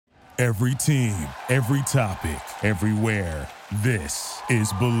Every team, every topic, everywhere. This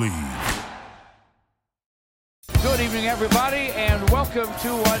is Believe. Good evening, everybody, and welcome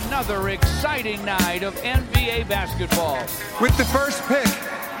to another exciting night of NBA basketball. With the first pick,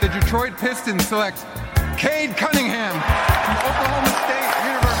 the Detroit Pistons select Cade Cunningham from Oklahoma State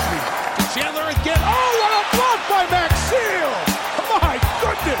University. Chandler again. Oh, what a block by Maxfield! My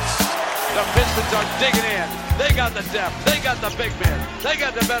goodness! The Pistons are digging in. They got the depth. They got the big men. They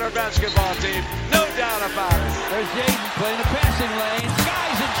got the better basketball team. No doubt about it. There's Jaden playing the passing lane.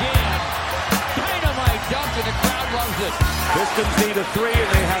 Skies a jam. Dynamite dunk, and the crowd loves it. Pistons need a three, and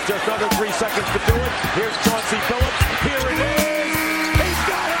they have just under 3 seconds to do it. Here's Chauncey Billups. Here it is. He's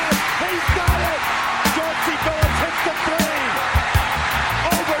got it. He's got it. Chauncey Billups hits the three.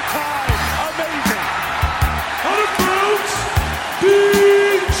 Overtime. Amazing. Out of bounds.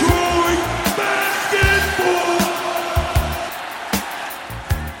 Detroit basketball.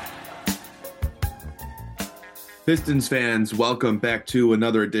 Pistons fans, welcome back to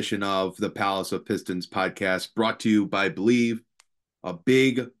another edition of the Palace of Pistons podcast, brought to you by Believe, a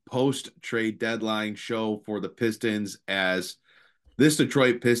big post-trade deadline show for the Pistons as this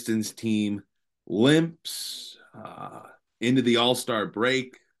Detroit Pistons team limps into the All-Star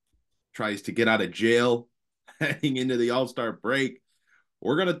break, tries to get out of jail heading into the All-Star break.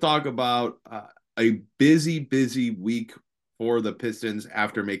 We're going to talk about a busy week for the Pistons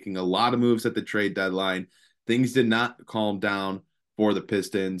after making a lot of moves at the trade deadline. Things did not calm down for the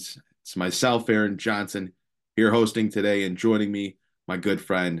Pistons. It's myself, Aaron Johnson, here hosting today, and joining me, my good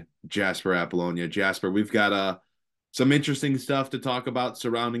friend, Jasper Apollonia. Jasper, we've got some interesting stuff to talk about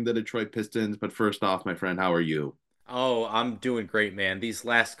surrounding the Detroit Pistons, but first off, my friend, how are you? Oh, I'm doing great, man. These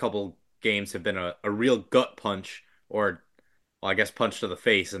last couple games have been a real gut punch, or well, I guess punch to the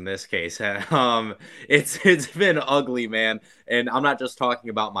face in this case. It's been ugly, man, and I'm not just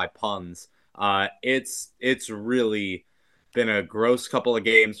talking about my puns. It's really been a gross couple of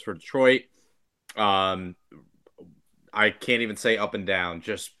games for Detroit. I can't even say up and down,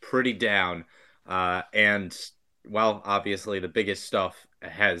 just pretty down. And well, obviously the biggest stuff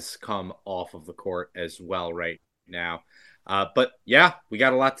has come off of the court as well right now. But yeah, we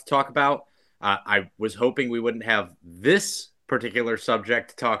got a lot to talk about. I was hoping we wouldn't have this particular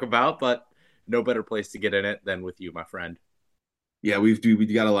subject to talk about, but no better place to get in it than with you, my friend. Yeah, we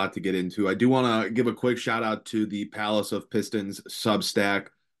got a lot to get into. I do want to give a quick shout out to the Palace of Pistons Substack.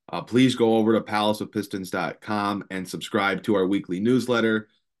 Please go over to palaceofpistons.com and subscribe to our weekly newsletter.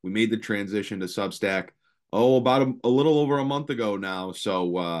 We made the transition to Substack, about a little over a month ago now.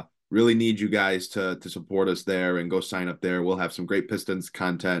 So really need you guys to support us there and go sign up there. We'll have some great Pistons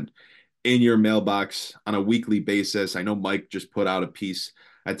content in your mailbox on a weekly basis. I know Mike just put out a piece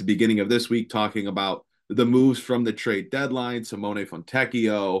at the beginning of this week talking about the moves from the trade deadline. Simone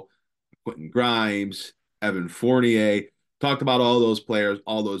Fontecchio, Quentin Grimes, Evan Fournier. Talked about all those players,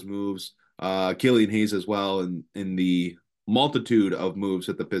 all those moves. Killian Hayes as well in the multitude of moves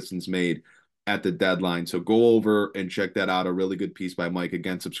that the Pistons made at the deadline. So go over and check that out. A really good piece by Mike.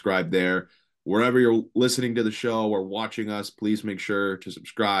 Again, subscribe there. Wherever you're listening to the show or watching us, please make sure to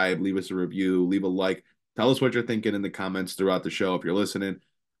subscribe, leave us a review, leave a like. Tell us what you're thinking in the comments throughout the show. If you're listening,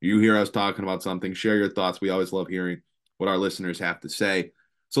 you hear us talking about something, share your thoughts. We always love hearing what our listeners have to say.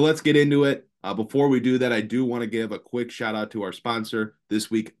 So let's get into it. Before we do that, I do want to give a quick shout out to our sponsor this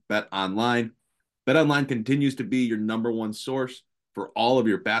week, BetOnline. BetOnline continues to be your number one source for all of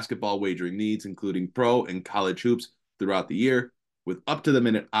your basketball wagering needs, including pro and college hoops throughout the year. With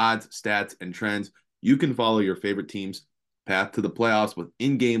up-to-the-minute odds, stats, and trends, you can follow your favorite team's path to the playoffs with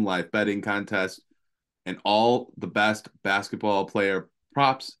in-game live betting contests and all the best basketball player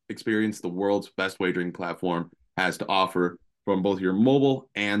props. Experience the world's best wagering platform has to offer from both your mobile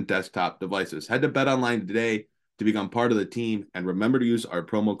and desktop devices. Head to BetOnline today to become part of the team, and remember to use our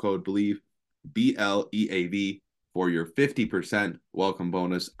promo code BELIEVE, BLEAV, for your 50% welcome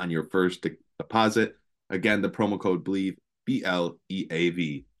bonus on your first deposit. Again, the promo code BELIEVE,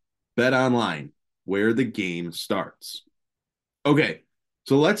 BLEAV. BetOnline, where the game starts. Okay,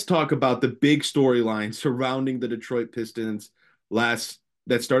 so let's talk about the big storyline surrounding the Detroit Pistons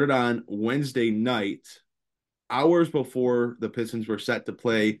that started on Wednesday night, hours before the Pistons were set to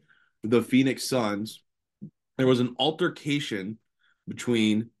play the Phoenix Suns. There was an altercation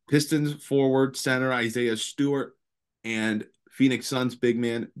between Pistons forward center Isaiah Stewart and Phoenix Suns big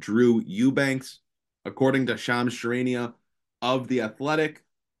man Drew Eubanks. According to Shams Charania of The Athletic,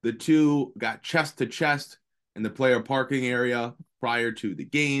 the two got chest to chest in the player parking area prior to the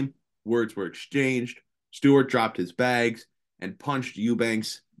game. Words were exchanged. Stewart dropped his bags and punched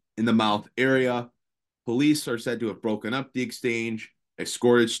Eubanks in the mouth area. Police are said to have broken up the exchange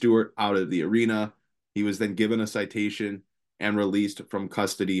escorted Stewart out of the arena. He was then given a citation and released from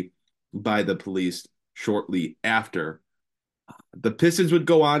custody by the police shortly after. The Pistons would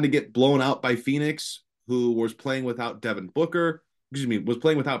go on to get blown out by Phoenix, who was playing without was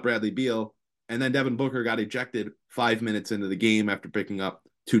playing without Bradley Beal, and then Devin Booker got ejected 5 minutes into the game after picking up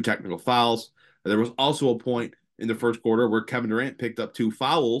 2 technical fouls. There was also a point in the first quarter where Kevin Durant picked up 2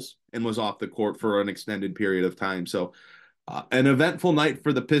 fouls and was off the court for an extended period of time. So, an eventful night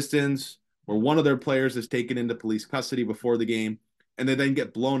for the Pistons, where one of their players is taken into police custody before the game, and they then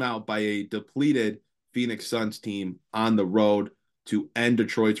get blown out by a depleted Phoenix Suns team on the road to end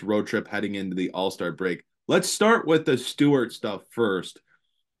Detroit's road trip heading into the All-Star break. Let's start with the Stewart stuff first.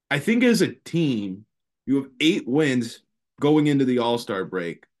 I think as a team, you have 8 wins going into the All-Star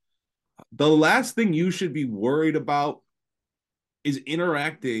break. The last thing you should be worried about is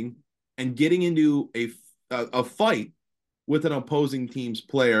interacting and getting into a fight with an opposing team's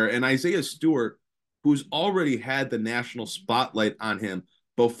player. And Isaiah Stewart, who's already had the national spotlight on him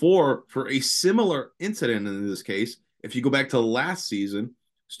before for a similar incident in this case. If you go back to last season,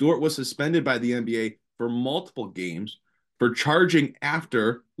 Stewart was suspended by the NBA for multiple games for charging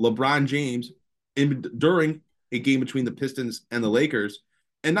after LeBron James during a game between the Pistons and the Lakers.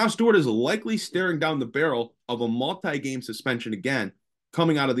 And now Stewart is likely staring down the barrel of a multi-game suspension again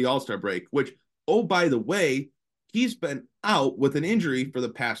coming out of the All-Star break, which, oh, by the way, he's been out with an injury for the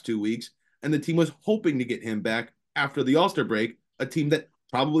past 2 weeks, and the team was hoping to get him back after the All-Star break, a team that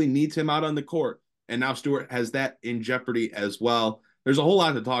probably needs him out on the court. And now Stewart has that in jeopardy as well. There's a whole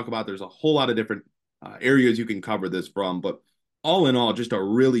lot to talk about. There's a whole lot of different areas you can cover this from, but all in all, just a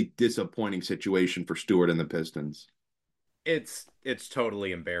really disappointing situation for Stewart and the Pistons. It's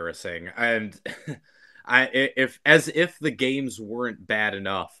totally embarrassing, and if the games weren't bad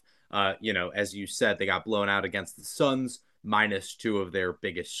enough, as you said, they got blown out against the Suns, minus 2 of their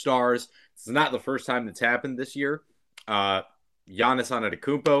biggest stars. It's not the first time that's happened this year. Giannis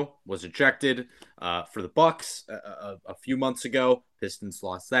Antetokounmpo was ejected for the Bucks a few months ago. Pistons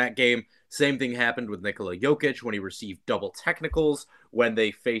lost that game. Same thing happened with Nikola Jokic when he received double technicals when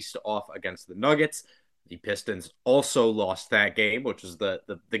they faced off against the Nuggets. The Pistons also lost that game, which is the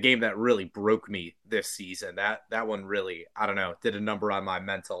game that really broke me this season. That one really, I don't know, did a number on my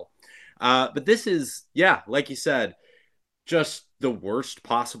mental. But this is, like you said, just the worst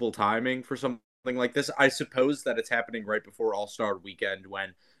possible timing for something like this. I suppose that it's happening right before All-Star weekend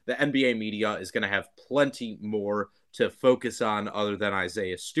when the NBA media is going to have plenty more to focus on other than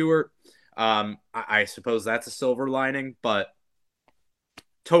Isaiah Stewart. I suppose that's a silver lining, but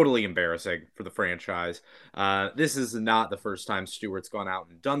totally embarrassing for the franchise. This is not the first time Stewart's gone out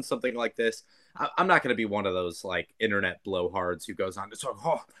and done something like this. I'm not going to be one of those like internet blowhards who goes on to say,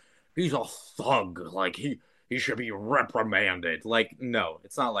 "Oh, he's a thug. Like he should be reprimanded." Like, no,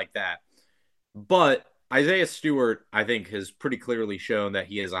 it's not like that. But Isaiah Stewart, I think, has pretty clearly shown that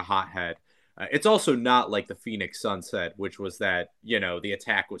he is a hothead. It's also not like the Phoenix Sunset, which was that, the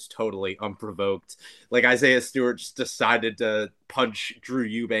attack was totally unprovoked. Like Isaiah Stewart just decided to punch Drew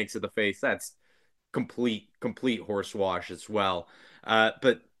Eubanks in the face. That's complete horsewash as well.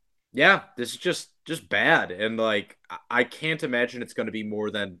 But yeah, this is just bad. And like, I can't imagine it's going to be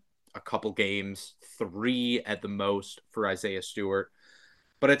more than a couple games, 3 at the most for Isaiah Stewart.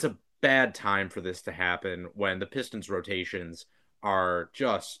 But it's a bad time for this to happen when the Pistons rotations are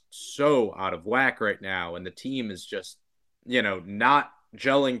just so out of whack right now, and the team is just, not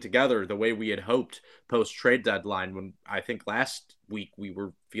gelling together the way we had hoped post trade deadline, when I think last week we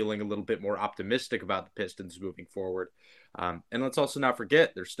were feeling a little bit more optimistic about the Pistons moving forward. And let's also not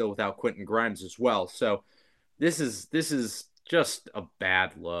forget they're still without Quentin Grimes as well. So this is just a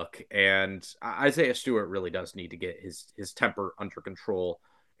bad look, and Isaiah Stewart really does need to get his temper under control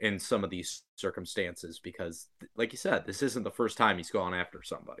in some of these circumstances, because like you said, this isn't the first time he's gone after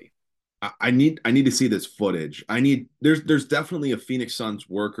somebody. I need to see this footage. There's definitely a Phoenix Suns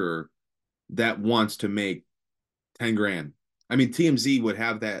worker that wants to make 10 grand. I mean, TMZ would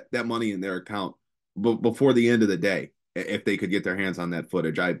have that money in their account before the end of the day if they could get their hands on that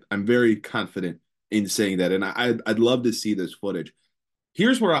footage. I'm very confident in saying that, and I'd love to see this footage.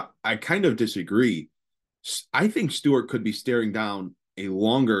 Here's where I kind of disagree. I think Stewart could be staring down a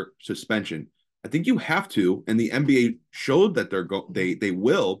longer suspension. I think you have to, and the NBA showed that they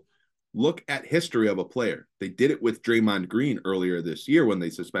will look at history of a player. They did it with Draymond Green earlier this year when they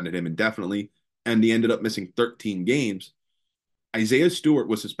suspended him indefinitely, and he ended up missing 13 games. Isaiah Stewart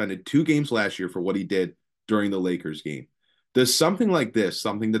was suspended 2 games last year for what he did during the Lakers game. Does something like this,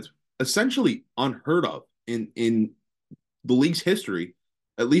 something that's essentially unheard of in the league's history,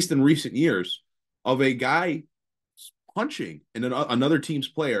 at least in recent years, of a guy punching another team's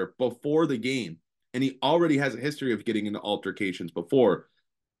player before the game, and he already has a history of getting into altercations before.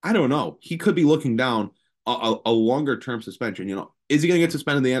 I don't know. He could be looking down a longer term suspension. Is he going to get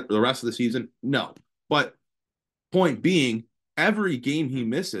suspended the rest of the season? No. But point being, every game he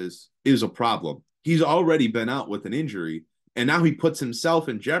misses is a problem. He's already been out with an injury, and now he puts himself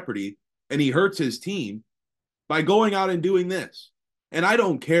in jeopardy, and he hurts his team by going out and doing this. And I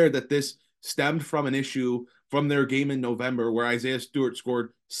don't care that this stemmed from an issue from their game in November where Isaiah Stewart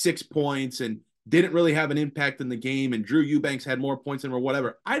scored 6 points and didn't really have an impact in the game, and Drew Eubanks had more points than or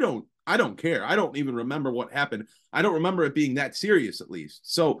whatever. I don't care. I don't even remember what happened. I don't remember it being that serious, at least.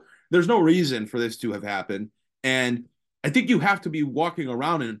 So there's no reason for this to have happened. And I think you have to be walking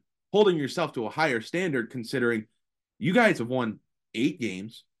around and holding yourself to a higher standard, considering you guys have won 8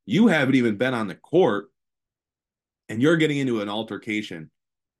 games. You haven't even been on the court, and you're getting into an altercation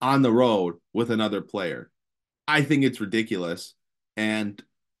on the road with another player. I think it's ridiculous, and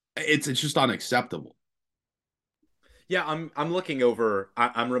it's just unacceptable. Yeah, I'm looking over.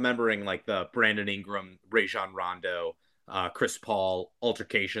 I'm remembering like the Brandon Ingram, Rajon Rondo, Chris Paul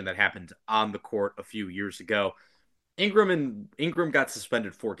altercation that happened on the court a few years ago. Ingram got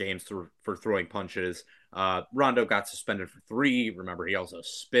suspended 4 games for throwing punches. Rondo got suspended for 3. Remember, he also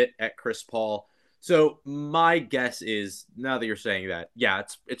spit at Chris Paul. So my guess is, now that you're saying that, yeah,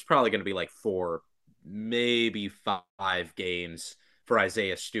 it's probably going to be like 4, maybe 5 games for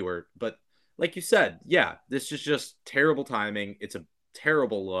Isaiah Stewart. But like you said, yeah, this is just terrible timing. It's a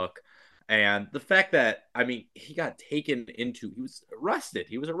terrible look. And the fact that, I mean, he was arrested.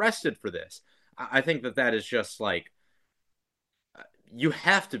 He was arrested for this. I think that is just like, you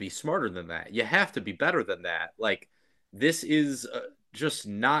have to be smarter than that. You have to be better than that. Like, this is just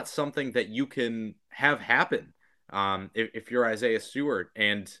not something that you can have happen if you're Isaiah Stewart.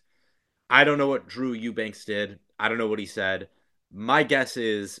 And I don't know what Drew Eubanks did. I don't know what he said. My guess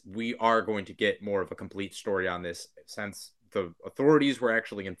is we are going to get more of a complete story on this since the authorities were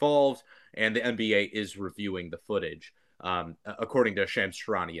actually involved and the NBA is reviewing the footage, according to Shams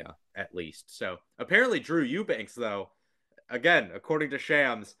Charania, at least. So apparently Drew Eubanks, though, again, according to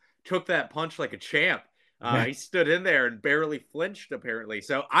Shams, took that punch like a champ. He stood in there and barely flinched, apparently.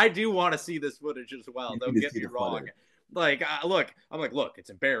 So I do want to see this footage as well. Don't get me wrong. Like, look, it's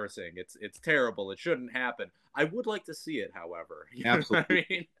embarrassing. It's terrible. It shouldn't happen. I would like to see it, however. You Absolutely. know what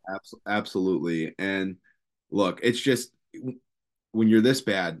I mean? Absolutely. And look, it's just when you're this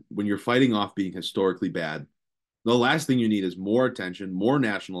bad, when you're fighting off being historically bad, the last thing you need is more attention, more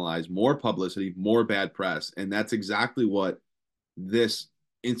nationalized, more publicity, more bad press. And that's exactly what this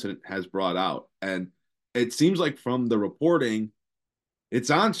incident has brought out. And it seems like from the reporting, it's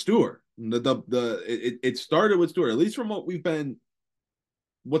on Stewart. It started with Stewart, at least from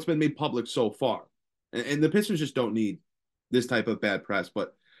what's been made public so far. And the Pistons just don't need this type of bad press.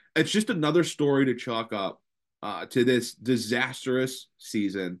 But it's just another story to chalk up to this disastrous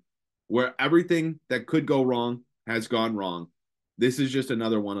season where everything that could go wrong has gone wrong. This is just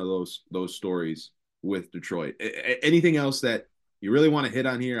another one of those stories with Detroit. Anything else that you really want to hit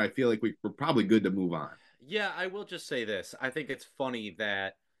on here? I feel like we're probably good to move on. Yeah, I will just say this. I think it's funny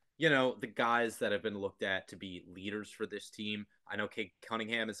that, the guys that have been looked at to be leaders for this team, I know Cade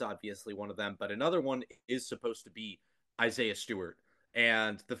Cunningham is obviously one of them, but another one is supposed to be Isaiah Stewart.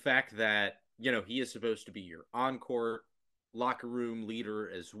 And the fact that, he is supposed to be your on-court locker room leader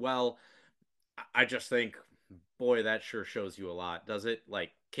as well. I just think, boy, that sure shows you a lot, does it?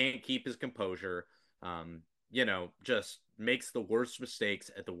 Like, can't keep his composure, just makes the worst mistakes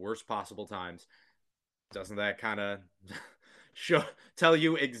at the worst possible times. Doesn't that kind of tell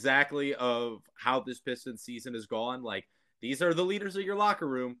you exactly of how this Pistons season has gone? Like, these are the leaders of your locker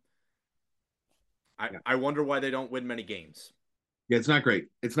room. I wonder why they don't win many games. Yeah, it's not great.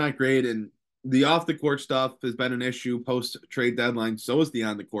 It's not great. And the off the court stuff has been an issue post trade deadline. So is the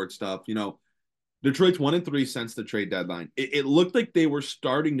on the court stuff. Detroit's 1-3 since the trade deadline. It looked like they were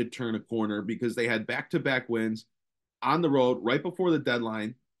starting to turn a corner because they had back-to-back wins on the road right before the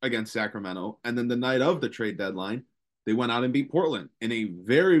deadline against Sacramento. And then the night of the trade deadline, they went out and beat Portland in a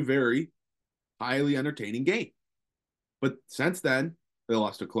very, very highly entertaining game. But since then, they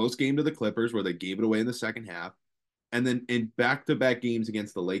lost a close game to the Clippers where they gave it away in the second half. And then in back-to-back games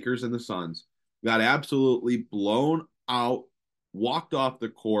against the Lakers and the Suns, got absolutely blown out, walked off the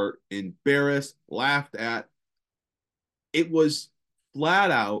court, embarrassed, laughed at. It was flat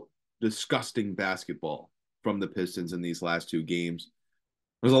out disgusting basketball from the Pistons in these last 2 games.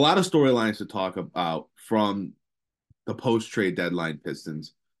 There's a lot of storylines to talk about from the post-trade deadline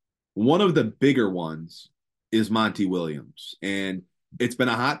Pistons. One of the bigger ones is Monty Williams. And it's been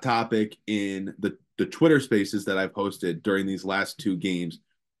a hot topic in the the Twitter spaces that I've hosted during these last two games,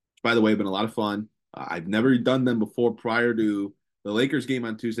 which, by the way, have been a lot of fun. I've never done them before prior to the Lakers game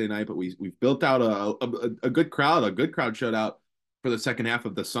on Tuesday night, but we've built out a good crowd. A good crowd showed out for the second half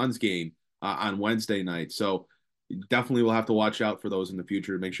of the Suns game on Wednesday night. So definitely will have to watch out for those in the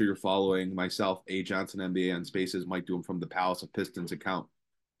future. Make sure you're following myself, A. Johnson NBA on Spaces, Mike Doom from the Palace of Pistons account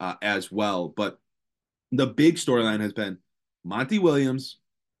as well. But the big storyline has been Monty Williams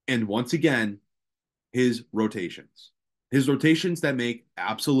and once again, his rotations. His rotations that make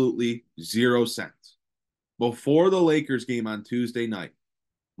absolutely zero sense. Before the Lakers game on Tuesday night,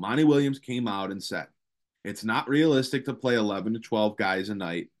 Monty Williams came out and said, it's not realistic to play 11 to 12 guys a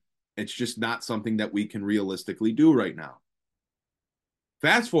night. It's just not something that we can realistically do right now.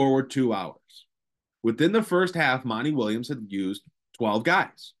 Fast forward 2 hours. Within the first half, Monty Williams had used 12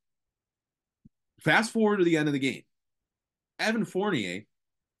 guys. Fast forward to the end of the game. Evan Fournier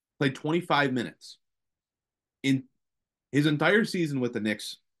played 25 minutes. In his entire season with the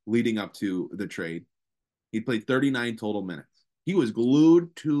Knicks leading up to the trade, he played 39 total minutes. He was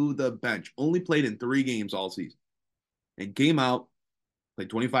glued to the bench, only played in 3 games all season, and came out, played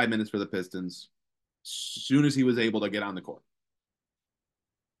 25 minutes for the Pistons as soon as he was able to get on the court.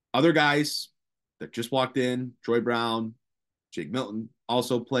 Other guys that just walked in, Troy Brown, Jake Milton,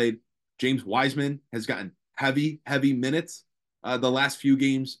 also played. James Wiseman has gotten heavy minutes the last few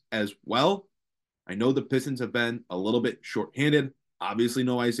games as well. I know the Pistons have been a little bit shorthanded. Obviously,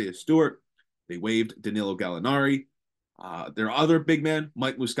 no Isaiah Stewart. They waived Danilo Gallinari. Their other big man,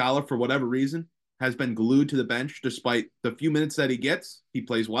 Mike Muscala, for whatever reason, has been glued to the bench despite the few minutes that he gets. He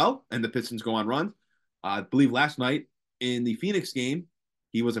plays well, and the Pistons go on runs. I believe last night in the Phoenix game,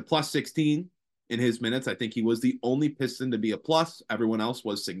 he was a plus 16 in his minutes. I think he was the only Piston to be a plus. Everyone else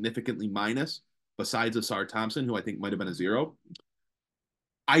was significantly minus, besides Asar Thompson, who I think might have been a 0.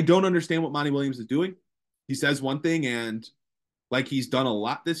 I don't understand what Monty Williams is doing. He says one thing and, like he's done a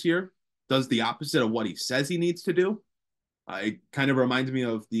lot this year, does the opposite of what he says he needs to do. It kind of reminds me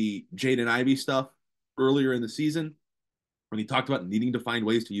of the Jaden Ivey stuff earlier in the season when he talked about needing to find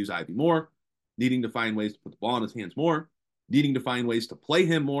ways to use Ivey more, needing to find ways to put the ball in his hands more, needing to find ways to play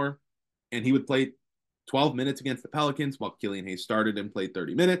him more. And he would play 12 minutes against the Pelicans while Killian Hayes started and played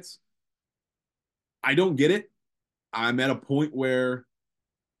 30 minutes. I don't get it. I'm at a point where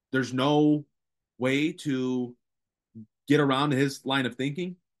there's no way to get around his line of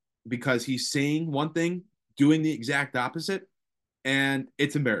thinking because he's saying one thing, doing the exact opposite, and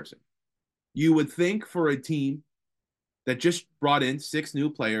it's embarrassing. You would think for a team that just brought in 6 new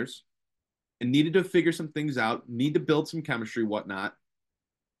players and needed to figure some things out, need to build some chemistry, whatnot,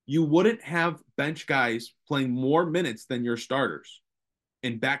 you wouldn't have bench guys playing more minutes than your starters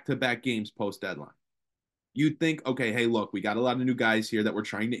in back-to-back games post-deadline. You'd think, okay, hey, look, we got a lot of new guys here that we're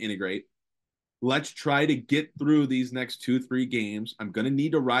trying to integrate. Let's try to get through these next 2-3 games. I'm going to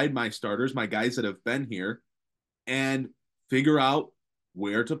need to ride my starters, my guys that have been here, and figure out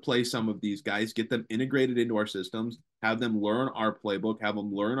where to play some of these guys, get them integrated into our systems, have them learn our playbook, have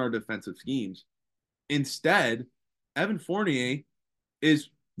them learn our defensive schemes. Instead, Evan Fournier is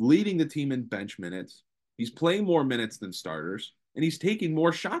leading the team in bench minutes. He's playing more minutes than starters, and he's taking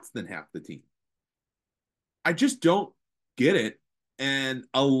more shots than half the team. I just don't get it. And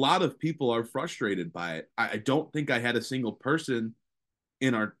a lot of people are frustrated by it. I don't think I had a single person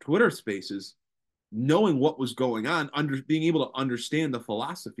in our Twitter spaces knowing what was going on, being able to understand the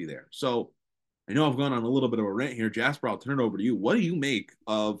philosophy there. So I know I've gone on a little bit of a rant here. Jasper, I'll turn it over to you. What do you make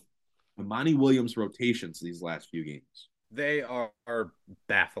of Monty Williams' rotations these last few games? They are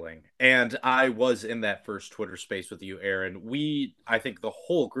baffling. And I was in that first Twitter space with you, Aaron. I think the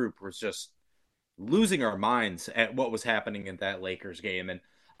whole group was just losing our minds at what was happening in that Lakers game. And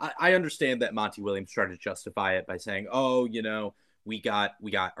I understand that Monty Williams tried to justify it by saying, oh, we got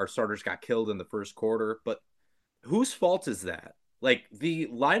our starters got killed in the first quarter, but whose fault is that? Like, the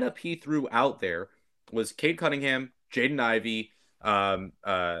lineup he threw out there was Cade Cunningham, Jaden Ivey, Simone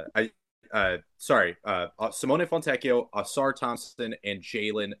Fontecchio, Asar Thompson, and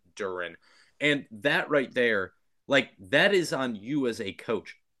Jalen Duren. And that right there, like, that is on you as a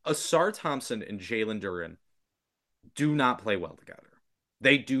coach. Asar Thompson and Jalen Duren do not play well together.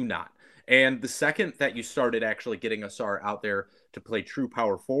 They do not. And the second that you started actually getting Asar out there to play true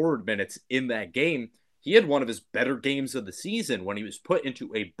power forward minutes in that game, he had one of his better games of the season when he was put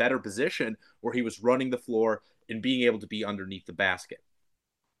into a better position where he was running the floor and being able to be underneath the basket.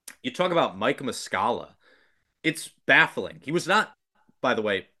 You talk about Mike Muscala. It's baffling. He was not, by the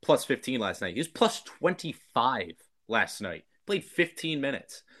way, plus 15 last night. He was plus 25 last night. Played 15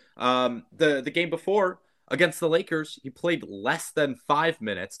 minutes. The game before against the Lakers, he played less than 5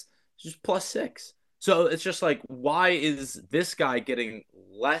 minutes. Just plus 6. So it's just like, why is this guy getting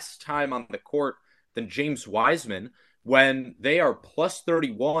less time on the court than James Wiseman when they are plus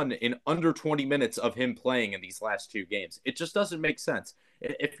 31 in under 20 minutes of him playing in these last two games? It just doesn't make sense.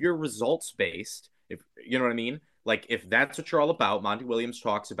 If you're results based, if you know what I mean, like if that's what you're all about, Monty Williams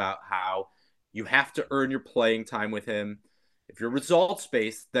talks about how you have to earn your playing time with him. If you're results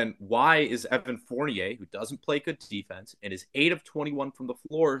based, then why is Evan Fournier, who doesn't play good defense and is 8 of 21 from the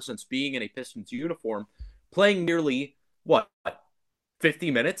floor since being in a Pistons uniform, playing nearly what,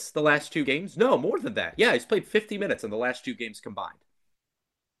 50 minutes the last two games? No, more than that. Yeah, he's played 50 minutes in the last two games combined.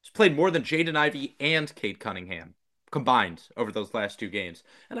 He's played more than Jaden Ivey and Cade Cunningham combined over those last two games.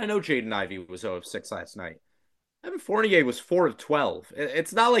 And I know Jaden Ivey was 0 of 6 last night. Evan Fournier was 4 of 12.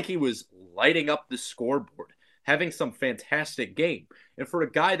 It's not like he was lighting up the scoreboard, having some fantastic game. And for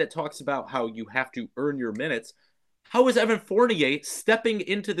a guy that talks about how you have to earn your minutes, how is Evan Fournier stepping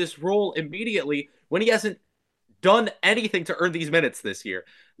into this role immediately when he hasn't done anything to earn these minutes this year?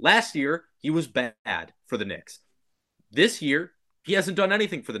 Last year, he was bad for the Knicks. This year, he hasn't done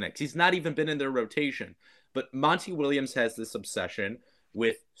anything for the Knicks. He's not even been in their rotation. But Monty Williams has this obsession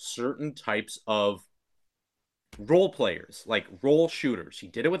with certain types of role players, like role shooters. He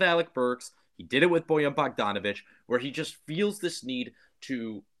did it with Alec Burks. He did it with Bojan Bogdanovic, where he just feels this need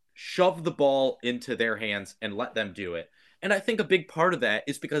to shove the ball into their hands and let them do it. And I think a big part of that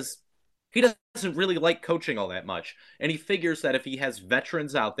is because he doesn't really like coaching all that much. And he figures that if he has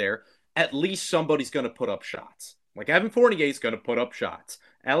veterans out there, at least somebody's going to put up shots. Like Evan Fournier is going to put up shots.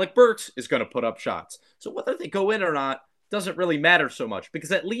 Alec Burks is going to put up shots. So whether they go in or not doesn't really matter so much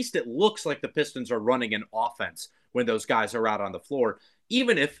because at least it looks like the Pistons are running an offense when those guys are out on the floor,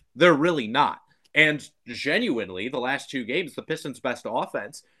 even if they're really not. And genuinely, the last two games, the Pistons' best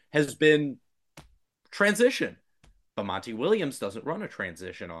offense has been transition. But Monty Williams doesn't run a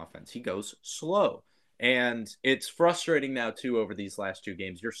transition offense. He goes slow. And it's frustrating now, too, over these last two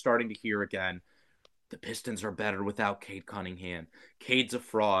games. You're starting to hear again, the Pistons are better without Cade Cunningham. Cade's a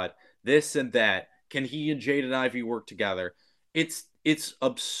fraud. This and that. Can he and Jaden Ivey work together? It's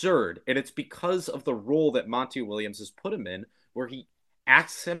absurd. And it's because of the role that Monty Williams has put him in, where he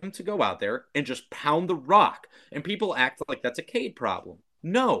asks him to go out there and just pound the rock. And people act like that's a Cade problem.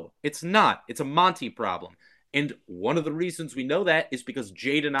 No, it's not. It's a Monty problem. And one of the reasons we know that is because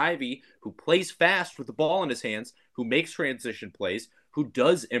Jaden Ivey, who plays fast with the ball in his hands, who makes transition plays, who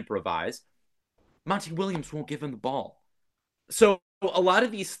does improvise, Monty Williams won't give him the ball. So a lot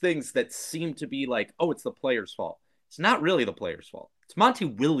of these things that seem to be like, oh, it's the player's fault. It's not really the player's fault. It's Monty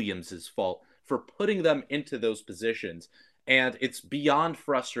Williams's fault for putting them into those positions. And it's beyond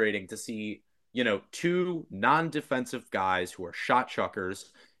frustrating to see, two non-defensive guys who are shot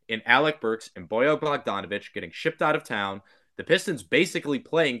chuckers in Alec Burks and Bojan Bogdanovic getting shipped out of town. The Pistons basically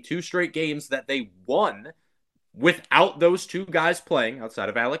playing two straight games that they won without those two guys playing outside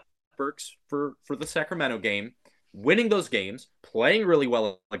of Alec Burks for the Sacramento game, winning those games, playing really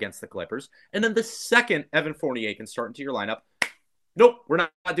well against the Clippers, and then the second Evan Fournier can start into your lineup, nope, we're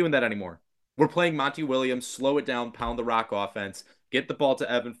not doing that anymore. We're playing Monty Williams, slow it down, pound the rock offense, get the ball to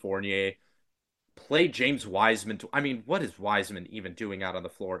Evan Fournier, play James Wiseman. What is Wiseman even doing out on the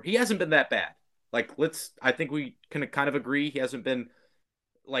floor? He hasn't been that bad. I think we can kind of agree he hasn't been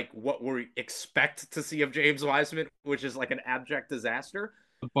like what we expect to see of James Wiseman, which is like an abject disaster.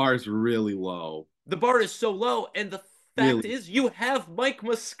 The bar is really low. The bar is so low, and the fact is you have Mike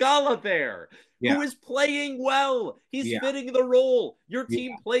Muscala there, who is playing well. He's fitting the role. Your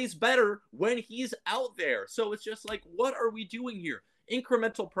team plays better when he's out there. So it's just like, what are we doing here?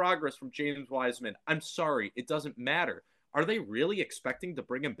 Incremental progress from James Wiseman. I'm sorry, it doesn't matter. Are they really expecting to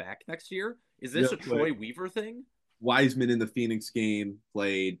bring him back next year? Is this a Troy Weaver thing? Wiseman in the Phoenix game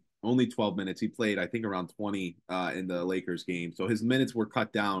played only 12 minutes. He played, I think, around 20 in the Lakers game. So his minutes were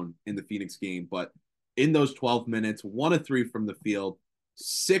cut down in the Phoenix game. But in those 12 minutes, 1 of 3 from the field,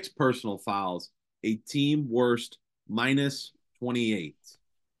 6 personal fouls, a team worst minus 28.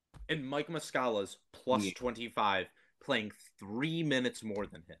 And Mike Muscala's plus 25, playing 3 minutes more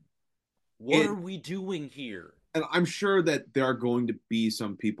than him. What are we doing here? And I'm sure that there are going to be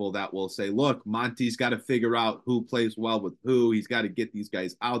some people that will say, look, Monty's got to figure out who plays well with who. He's got to get these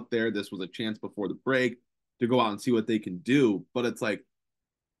guys out there. This was a chance before the break to go out and see what they can do. But it's like,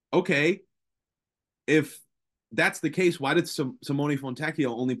 okay, if that's the case, why did Simone Fontecchio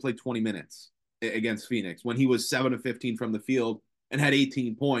only play 20 minutes against Phoenix when he was 7 of 15 from the field and had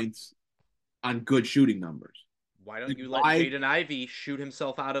 18 points on good shooting numbers? Why don't you let Jaden Ivey shoot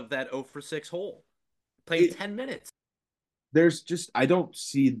himself out of that 0 for 6 hole? Played 10 minutes. There's just, I don't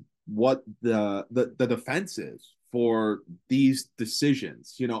see what the defense is for these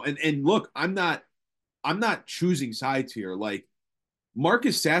decisions, and look, I'm not I'm not choosing sides here. Like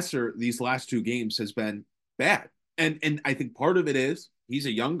Marcus Sasser, these last two games has been bad. And I think part of it is he's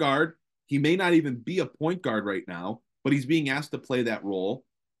a young guard. He may not even be a point guard right now, but he's being asked to play that role.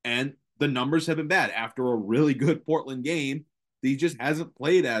 And the numbers have been bad. After a really good Portland game, he just hasn't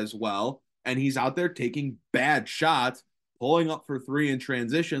played as well. And he's out there taking bad shots, pulling up for three in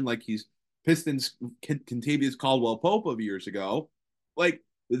transition like he's Pistons Contavious Caldwell Pope of years ago. Like,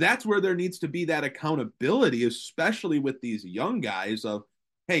 that's where there needs to be that accountability, especially with these young guys of,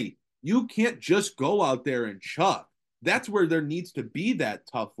 hey, you can't just go out there and chuck. That's where there needs to be that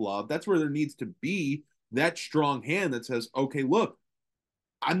tough love. That's where there needs to be that strong hand that says, okay, look,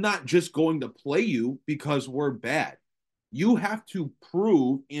 I'm not just going to play you because we're bad. You have to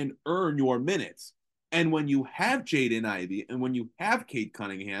prove and earn your minutes. And when you have Jaden Ivey and when you have Cade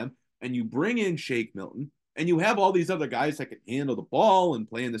Cunningham and you bring in Shake Milton and you have all these other guys that can handle the ball and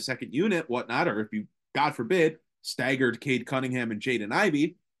play in the second unit, whatnot, or if you, God forbid, staggered Cade Cunningham and Jaden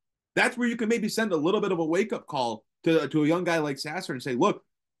Ivey, that's where you can maybe send a little bit of a wake-up call to a young guy like Sasser and say, look,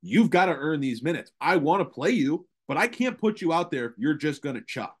 you've got to earn these minutes. I want to play you, but I can't put you out there if you're just going to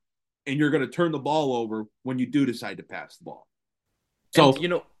chuck and you're going to turn the ball over when you do decide to pass the ball. So,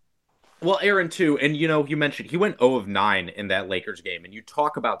 and, well, Aaron, too, and, you mentioned he went 0 of 9 in that Lakers game, and you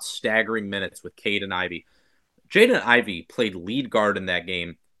talk about staggering minutes with Cade and Ivey. Jaden Ivey played lead guard in that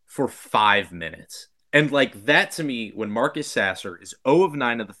game for 5 minutes. And, like, that to me, when Marcus Sasser is 0 of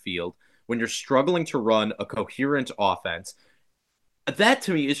 9 of the field, when you're struggling to run a coherent offense, that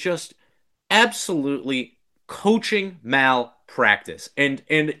to me is just absolutely coaching malpractice. And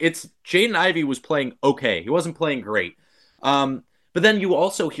it's Jaden Ivey was playing okay. He wasn't playing great. But then you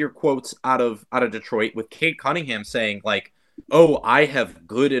also hear quotes out of Detroit with Cade Cunningham saying, like, oh, I have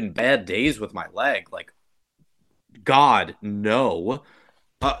good and bad days with my leg. Like, God, no.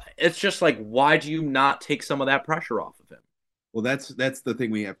 It's just like, why do you not take some of that pressure off of him? well, that's the thing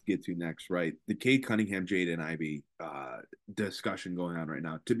we have to get to next, right? The Cade Cunningham, Jaden Ivey discussion going on right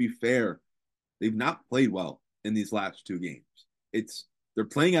now. To be fair, they've not played well in these last two games. They're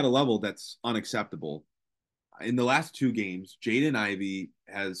playing at a level that's unacceptable. In the last two games, Jaden Ivey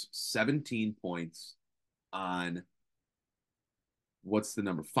has 17 points on what's the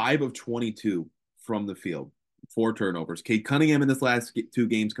number? 5 of 22 from the field, 4 turnovers. Cade Cunningham in this last two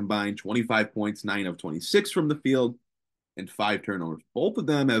games combined, 25 points, 9 of 26 from the field, and 5 turnovers. Both of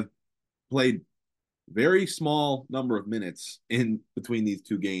them have played very small number of minutes in between these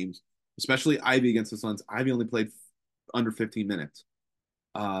two games, especially Ivey against the Suns. Ivey only played under 15 minutes.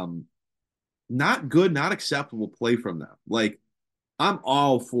 Not good, not acceptable play from them. Like, I'm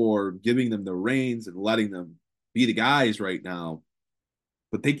all for giving them the reins and letting them be the guys right now,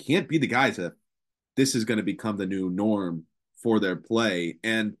 but they can't be the guys that this is going to become the new norm for their play.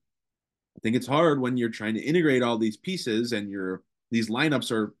 And I think it's hard when you're trying to integrate all these pieces and these lineups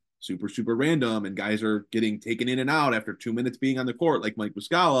are super, super random and guys are getting taken in and out after 2 minutes being on the court, like Mike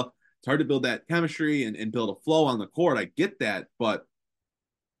Muscala. It's hard to build that chemistry and build a flow on the court. I get that, but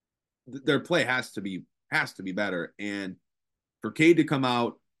their play has to be better. And for Cade to come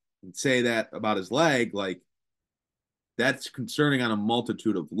out and say that about his leg, like, that's concerning on a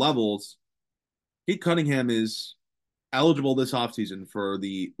multitude of levels. Cade Cunningham is eligible this offseason for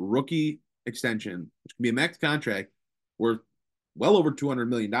the rookie extension, which can be a max contract worth well over $200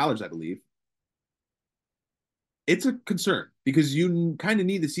 million, I believe. It's a concern because you kind of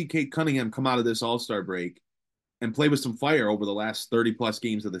need to see Cade Cunningham come out of this All-Star break and play with some fire over the last 30-plus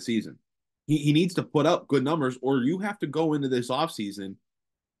games of the season. He needs to put up good numbers, or you have to go into this offseason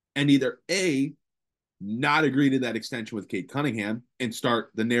and either A, not agree to that extension with Cade Cunningham and start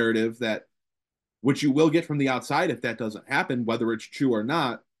the narrative that, which you will get from the outside if that doesn't happen, whether it's true or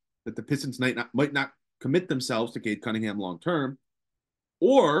not, that the Pistons might not commit themselves to Cade Cunningham long term,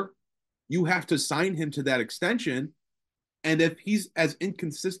 or you have to sign him to that extension. And if he's as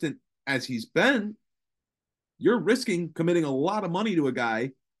inconsistent as he's been, you're risking committing a lot of money to a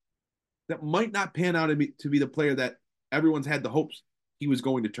guy that might not pan out to be the player that everyone's had the hopes he was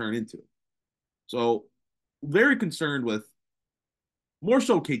going to turn into. So very concerned with more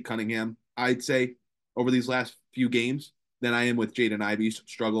so Cade Cunningham, I'd say, over these last few games than I am with Jaden Ivey's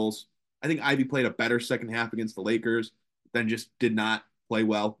struggles. I think Ivey played a better second half against the Lakers, then just did not play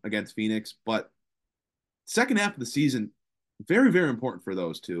well against Phoenix. But second half of the season, very, very important for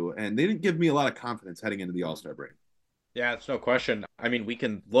those two. And they didn't give me a lot of confidence heading into the All-Star break. Yeah, it's no question. I mean, we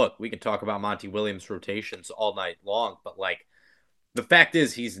can talk about Monty Williams' rotations all night long, but, like, the fact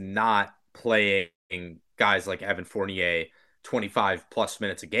is he's not playing guys like Evan Fournier 25 plus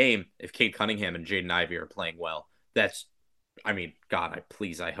minutes a game if Cade Cunningham and Jaden Ivey are playing well. That's I mean, God,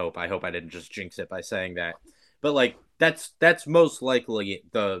 I hope I didn't just jinx it by saying that. But like that's most likely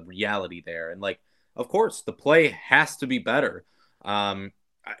the reality there. And like, of course, the play has to be better. Um,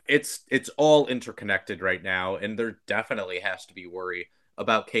 it's all interconnected right now, and there definitely has to be worry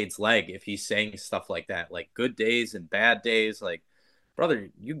about Cade's leg if he's saying stuff like that, like good days and bad days. Like,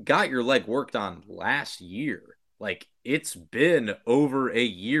 brother, you got your leg worked on last year. Like, it's been over a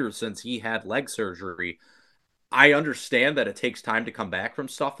year since he had leg surgery. I understand that it takes time to come back from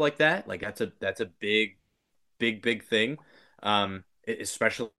stuff like that. Like that's a big thing.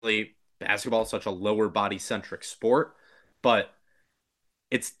 Especially basketball is such a lower body centric sport, but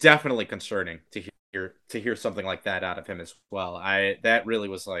it's definitely concerning to hear something like that out of him as well. I that really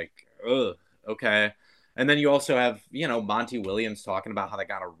was like, ugh, okay. And then you also have, Monty Williams talking about how they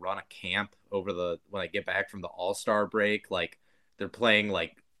got to run a camp over the when they get back from the All-Star break, like they're playing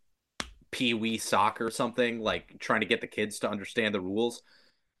like pee wee soccer or something, like trying to get the kids to understand the rules.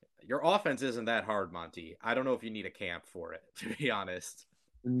 Your offense isn't that hard, Monty. I don't know if you need a camp for it, to be honest.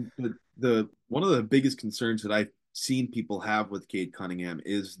 And the one of the biggest concerns that I've seen people have with Cade Cunningham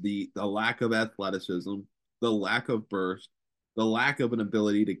is the lack of athleticism, the lack of burst, the lack of an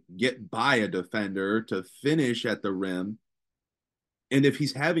ability to get by a defender, to finish at the rim. And if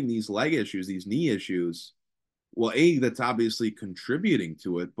he's having these leg issues, these knee issues, well, that's obviously contributing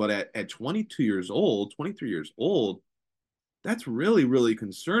to it. But at 22 years old, 23 years old, that's really, really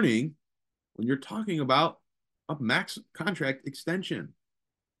concerning when you're talking about a max contract extension.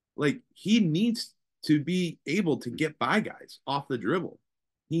 Like, he needs to be able to get by guys off the dribble.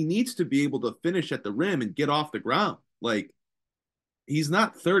 He needs to be able to finish at the rim and get off the ground. Like, he's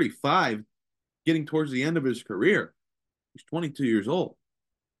not 35 getting towards the end of his career. He's 22 years old.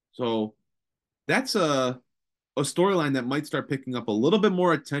 So that's a storyline that might start picking up a little bit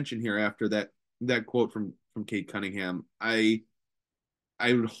more attention here after that quote from Cade Cunningham. I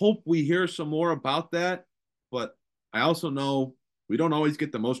would hope we hear some more about that, but I also know we don't always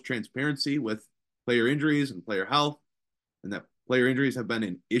get the most transparency with player injuries and player health, and that player injuries have been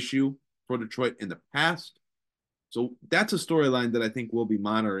an issue for Detroit in the past. So that's a storyline that I think we'll be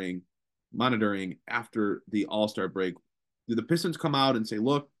monitoring after the All-Star break. Do the Pistons come out and say,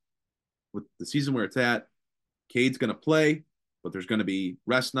 look, with the season where it's at, Cade's going to play, but there's going to be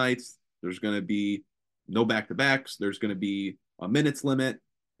rest nights. There's going to be no back-to-backs. There's going to be a minutes limit,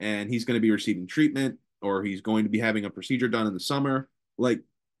 and he's going to be receiving treatment, or he's going to be having a procedure done in the summer. Like,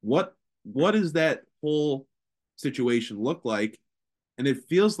 what does that whole situation look like? And it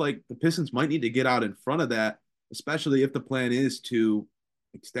feels like the Pistons might need to get out in front of that, especially if the plan is to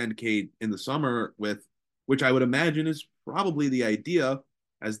extend Cade in the summer, with which I would imagine is probably the idea,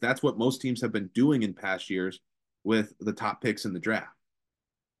 as that's what most teams have been doing in past years with the top picks in the draft.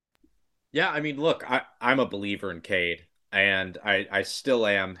 Yeah, I mean, look, I'm a believer in Cade, and I still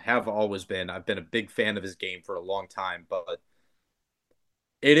am, have always been. I've been a big fan of his game for a long time, but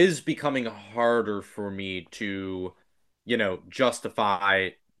it is becoming harder for me to, justify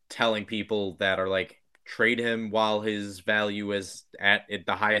telling people that are like trade him while his value is at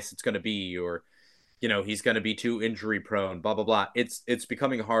the highest it's going to be, or he's going to be too injury prone, blah blah blah. It's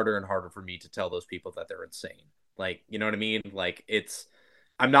becoming harder and harder for me to tell those people that they're insane. Like, you know what I mean? Like,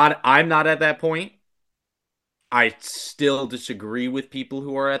 I'm not at that point. I still disagree with people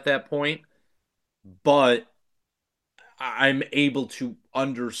who are at that point, but I'm able to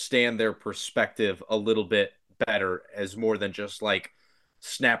understand their perspective a little bit better as more than just like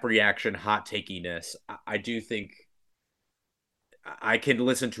snap reaction hot takiness. I do think I can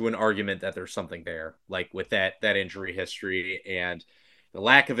listen to an argument that there's something there, like with that injury history and the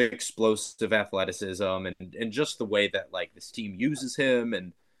lack of explosive athleticism, and just the way that like this team uses him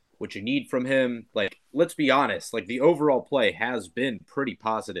and what you need from him. Like, let's be honest, like the overall play has been pretty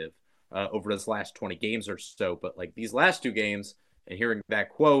positive over this last 20 games or so, but like these last two games and hearing that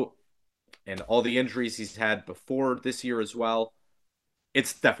quote and all the injuries he's had before this year as well,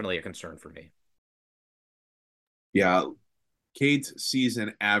 it's definitely a concern for me. Yeah, Cade's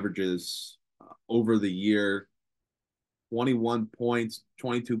season averages over the year 21 points,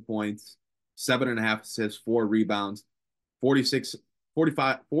 22 points, 7.5 assists, 4 rebounds, 46,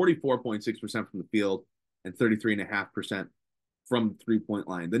 45, 44.6% from the field, and 33.5% from the 3-point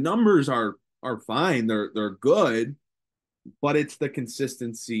line. The numbers are fine. They're good, but it's the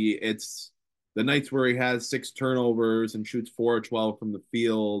consistency. It's the nights where he has 6 turnovers and shoots 4 or 12 from the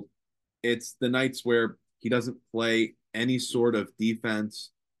field. It's the nights where he doesn't play any sort of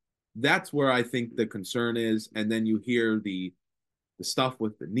defense. That's where I think the concern is. And then you hear the stuff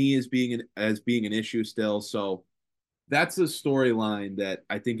with the knee as being an issue still. So that's a storyline that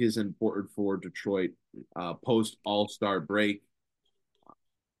I think is important for Detroit post All-Star break.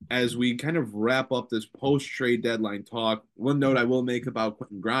 As we kind of wrap up this post-trade deadline talk, one note I will make about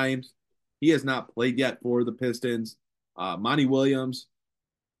Quentin Grimes: he has not played yet for the Pistons. Monty Williams,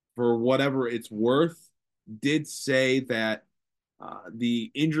 for whatever it's worth, did say that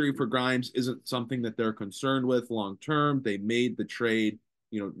the injury for Grimes isn't something that they're concerned with long term. They made the trade,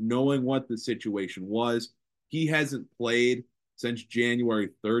 knowing what the situation was. He hasn't played since January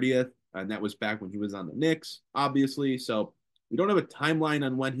 30th, and that was back when he was on the Knicks, obviously. So we don't have a timeline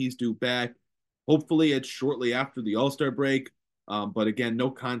on when he's due back. Hopefully, it's shortly after the All-Star break. But again,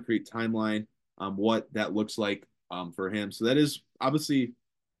 no concrete timeline on what that looks like for him. So that is obviously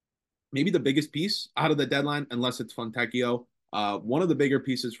maybe the biggest piece out of the deadline, unless it's Fontecchio. One of the bigger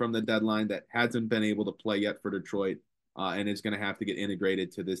pieces from the deadline that hasn't been able to play yet for Detroit and is going to have to get integrated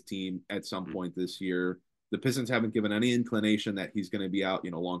to this team at some point this year. The Pistons haven't given any inclination that he's going to be out,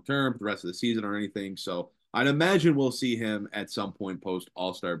 long term for the rest of the season or anything. So I'd imagine we'll see him at some point post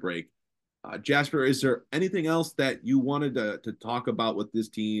All-Star break. Jasper, is there anything else that you wanted to talk about with this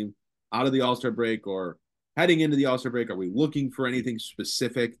team out of the All-Star break or heading into the All-Star break? Are we looking for anything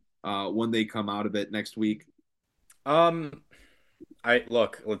specific when they come out of it next week? Let's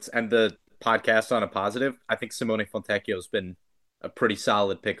end the podcast on a positive. I think Simone Fontecchio has been a pretty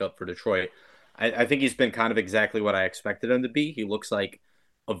solid pickup for Detroit. I think he's been kind of exactly what I expected him to be. He looks like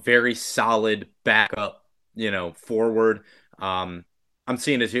a very solid backup, forward. I'm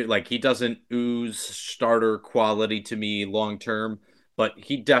seeing it here, like he doesn't ooze starter quality to me long term, but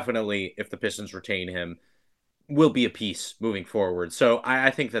he definitely, if the Pistons retain him, will be a piece moving forward. So I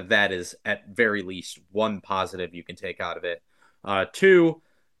think that is at very least one positive you can take out of it. Two,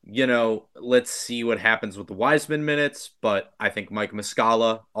 let's see what happens with the Wiseman minutes, but I think Mike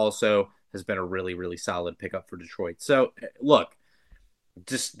Muscala also has been a really, really solid pickup for Detroit. So look,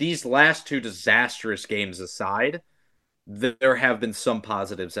 just these last two disastrous games aside, there have been some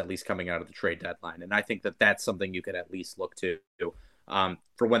positives at least coming out of the trade deadline. And I think that's something you could at least look to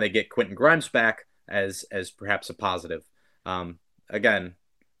for when they get Quentin Grimes back as perhaps a positive. Again,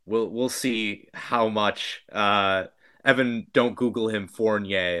 we'll see how much Evan, don't Google him,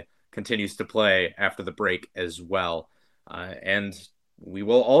 Fournier continues to play after the break as well. And we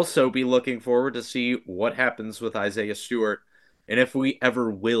will also be looking forward to see what happens with Isaiah Stewart and if we ever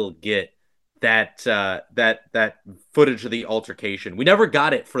will get that footage of the altercation. We never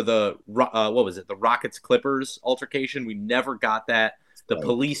got it for the what was it? The Rockets Clippers altercation. We never got that. The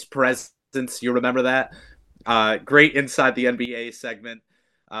police presence. You remember that? Great inside the NBA segment.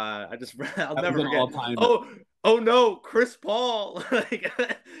 I'll never forget. Oh no, Chris Paul!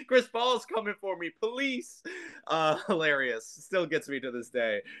 Chris Paul's coming for me, police! Hilarious. Still gets me to this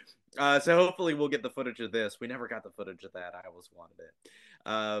day. So hopefully we'll get the footage of this. We never got the footage of that. I always wanted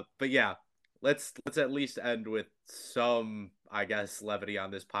it. But yeah, let's at least end with some, I guess, levity on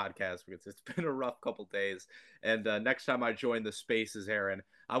this podcast because it's been a rough couple days. And next time I join the spaces, Aaron,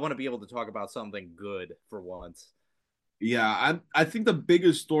 I want to be able to talk about something good for once. Yeah, I think the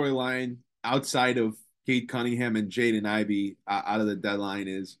biggest storyline outside of Cade Cunningham and Jaden Ivey out of the deadline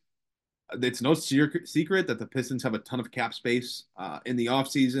is it's no secret that the Pistons have a ton of cap space in the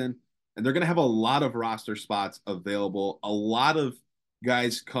offseason, and they're going to have a lot of roster spots available, a lot of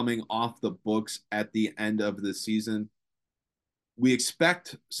guys coming off the books at the end of the season. We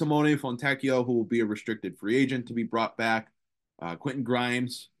expect Simone Fontecchio, who will be a restricted free agent, to be brought back. Quentin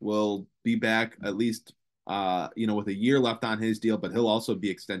Grimes will be back at least, with a year left on his deal, but he'll also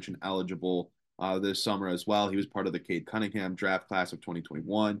be extension eligible this summer as well. He was part of the Cade Cunningham draft class of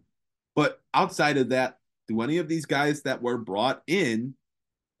 2021. But outside of that, do any of these guys that were brought in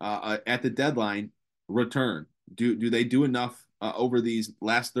at the deadline return? Do they do enough over these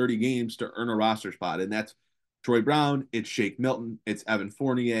last 30 games to earn a roster spot? And that's Troy Brown, it's Shake Milton, it's Evan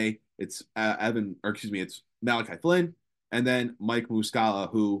Fournier, it's it's Malachi Flynn, and then Mike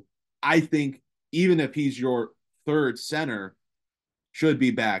Muscala, who I think even if he's your third center, should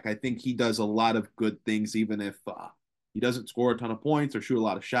be back. I think he does a lot of good things, even if he doesn't score a ton of points or shoot a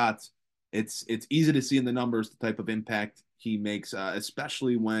lot of shots. It's easy to see in the numbers the type of impact he makes,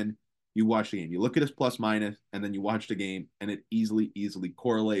 especially when you watch the game. You look at his plus minus, and then you watch the game, and it easily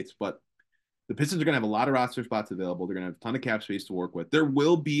correlates. But the Pistons are going to have a lot of roster spots available. They're going to have a ton of cap space to work with. There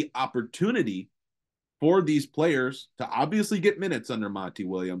will be opportunity for these players to obviously get minutes under Monty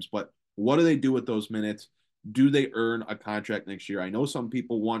Williams, but what do they do with those minutes? Do they earn a contract next year? I know some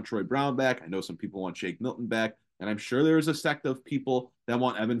people want Troy Brown back. I know some people want Shake Milton back. And I'm sure there's a sect of people that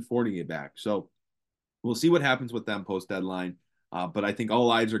want Evan Fournier back. So we'll see what happens with them post-deadline. But I think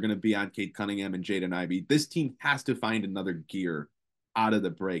all eyes are going to be on Cade Cunningham and Jaden Ivey. This team has to find another gear out of the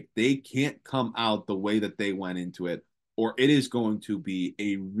break. They can't come out the way that they went into it, or it is going to be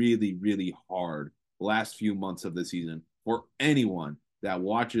a really, really hard last few months of the season for anyone that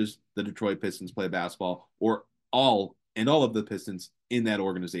watches the Detroit Pistons play basketball, or all of the Pistons in that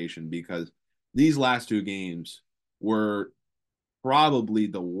organization, because these last two games were probably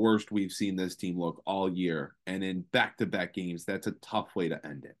the worst we've seen this team look all year. And in back-to-back games, that's a tough way to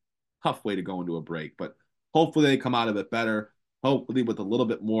end it. Tough way to go into a break. But hopefully they come out of it better. Hopefully with a little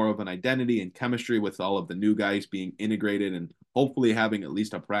bit more of an identity and chemistry with all of the new guys being integrated, and hopefully having at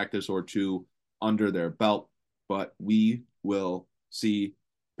least a practice or two under their belt. But we will see.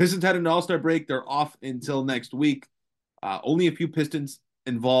 Pistons had an All-Star break. They're off until next week. Only a few Pistons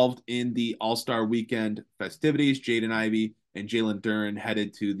involved in the All-Star weekend festivities. Jaden Ivey and Jalen Duren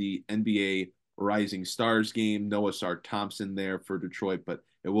headed to the NBA Rising Stars game. Noah Sarr-Thompson there for Detroit, but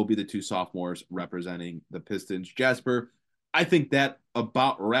it will be the two sophomores representing the Pistons. Jasper, I think that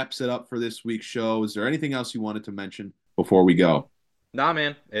about wraps it up for this week's show. Is there anything else you wanted to mention before we go? Nah,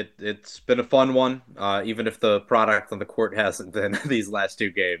 man. It's been a fun one, even if the product on the court hasn't been these last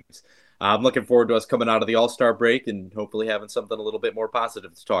two games. I'm looking forward to us coming out of the All-Star break and hopefully having something a little bit more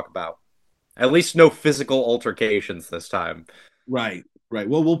positive to talk about. At least no physical altercations this time. Right.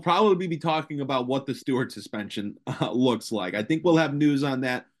 Well, we'll probably be talking about what the Stewart suspension looks like. I think we'll have news on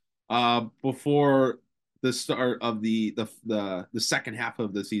that before the start of the second half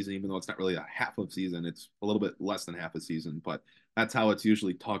of the season, even though it's not really a half of season. It's a little bit less than half a season, but that's how it's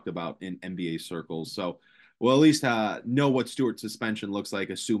usually talked about in NBA circles. So we'll at least know what Stewart's suspension looks like,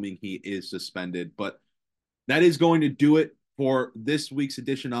 assuming he is suspended. But that is going to do it for this week's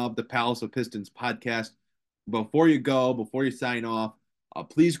edition of the Palace of Pistons podcast. Before you sign off,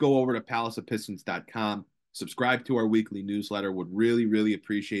 please go over to palaceofpistons.com. Subscribe to our weekly newsletter. Would really, really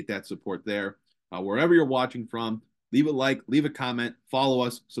appreciate that support there. Wherever you're watching from, leave a like, leave a comment, follow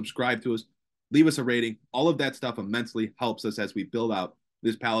us, subscribe to us, leave us a rating. All of that stuff immensely helps us as we build out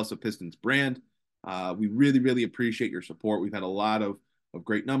this Palace of Pistons brand. We really, really appreciate your support. We've had a lot of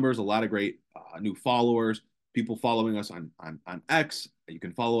great numbers, a lot of great new followers, people following us on X. You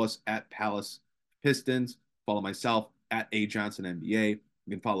can follow us at Palace Pistons. Follow myself at A Johnson NBA. You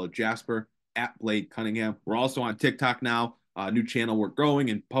can follow Jasper at Blade Cunningham. We're also on TikTok now, a new channel we're growing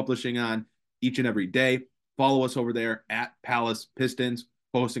and publishing on each and every day. Follow us over there at Palace Pistons,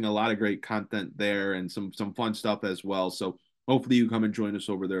 posting a lot of great content there and some fun stuff as well. So hopefully you come and join us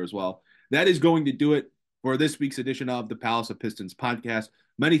over there as well. That is going to do it for this week's edition of the Palace of Pistons podcast.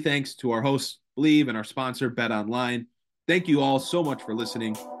 Many thanks to our hosts, Believe, and our sponsor, Bet Online. Thank you all so much for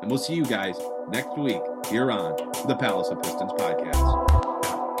listening, and we'll see you guys next week here on the Palace of Pistons podcast.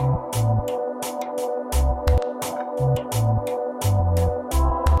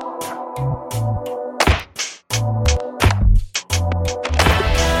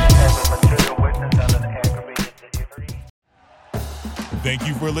 Thank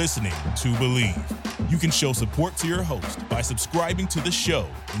you for listening to Believe. You can show support to your host by subscribing to the show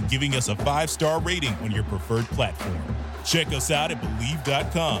and giving us a 5-star rating on your preferred platform. Check us out at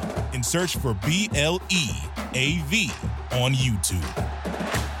Believe.com and search for BLEAV on YouTube.